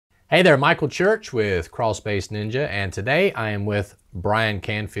Hey there, Michael Church with Crawl Space Ninja, and today I am with Brian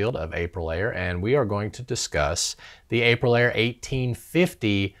Canfield of Aprilaire, and we are going to discuss the Aprilaire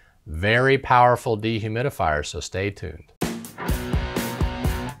 1850 very powerful dehumidifier, so stay tuned.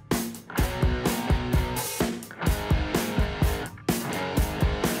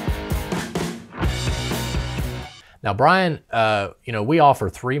 Now, Brian, we offer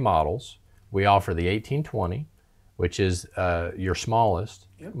three models. We offer the 1820, which is your smallest,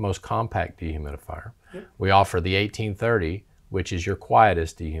 most compact dehumidifier. We offer the 1830, which is your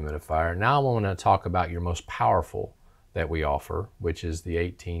quietest dehumidifier. Now I want to talk about your most powerful that we offer, which is the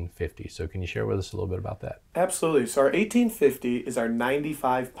 1850. So can you share with us a little bit about that? Absolutely. So our 1850 is our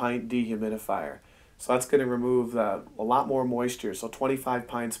 95 pint dehumidifier. So that's going to remove a lot more moisture, so 25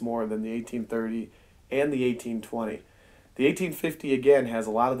 pints more than the 1830 and the 1820. The 1850 again has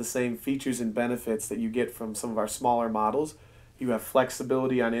a lot of the same features and benefits that you get from some of our smaller models. You have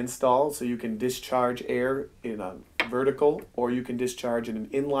flexibility on install, so you can discharge air in a vertical or you can discharge in an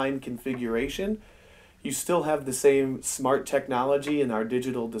inline configuration. You still have the same smart technology in our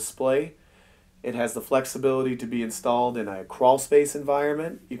digital display. It has the flexibility to be installed in a crawl space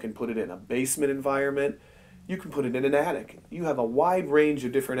environment. You can put it in a basement environment. You can put it in an attic. You have a wide range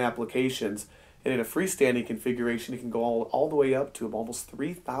of different applications. And in a freestanding configuration, it can go all the way up to almost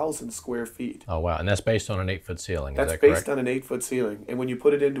 3,000 square feet. Oh, wow. And that's based on an 8-foot ceiling, is that correct? That's based on an 8-foot ceiling. And when you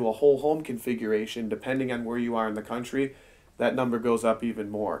put it into a whole home configuration, depending on where you are in the country, that number goes up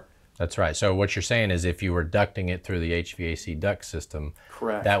even more. That's right. So what you're saying is if you were ducting it through the HVAC duct system,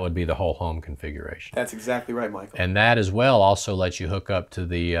 correct, that would be the whole home configuration. That's exactly right, Michael. And that as well also lets you hook up to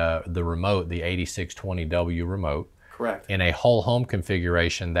the remote, the 8620W remote. Correct. In a whole home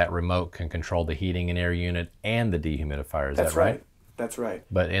configuration, that remote can control the heating and air unit and the dehumidifier. Is that right? That's right.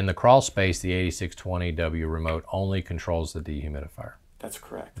 But in the crawl space, the 8620W remote only controls the dehumidifier. That's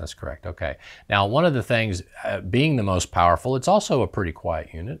correct. That's correct. Okay. Now, one of the things, being the most powerful, it's also a pretty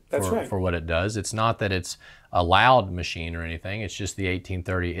quiet unit for what it does. It's not that it's a loud machine or anything. It's just the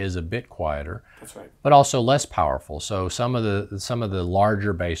 1830 is a bit quieter. That's right. But also less powerful. So some of the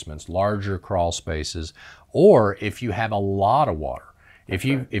larger basements, larger crawl spaces, or if you have a lot of water, if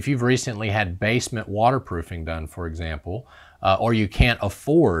you've recently had basement waterproofing done, for example, or you can't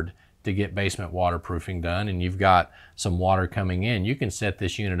afford to get basement waterproofing done and you've got some water coming in, you can set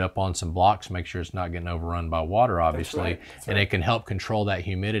this unit up on some blocks, make sure it's not getting overrun by water, obviously, and it can help control that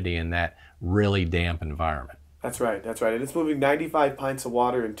humidity in that really damp environment. That's right, that's right. And it's moving 95 pints of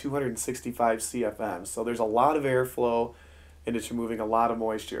water and 265 CFM. So there's a lot of airflow and it's removing a lot of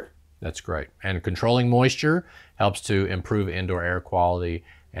moisture. That's great. And controlling moisture helps to improve indoor air quality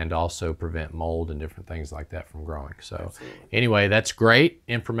and also prevent mold and different things like that from growing. So anyway, that's great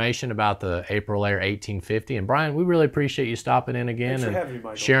information about the Aprilaire 1850. And Brian, we really appreciate you stopping in again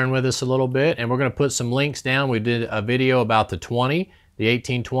and sharing with us a little bit. And we're going to put some links down. We did a video about the 20, the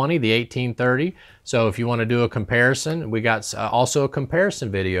 1820, the 1830. So if you want to do a comparison, we got also a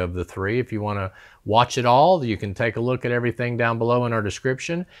comparison video of the three. If you want to watch it all, you can take a look at everything down below in our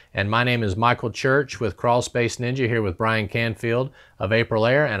description. And my name is Michael Church with Crawl Space Ninja, here with Brian Canfield of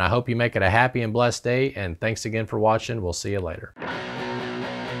Aprilaire. And I hope you make it a happy and blessed day. And thanks again for watching. We'll see you later.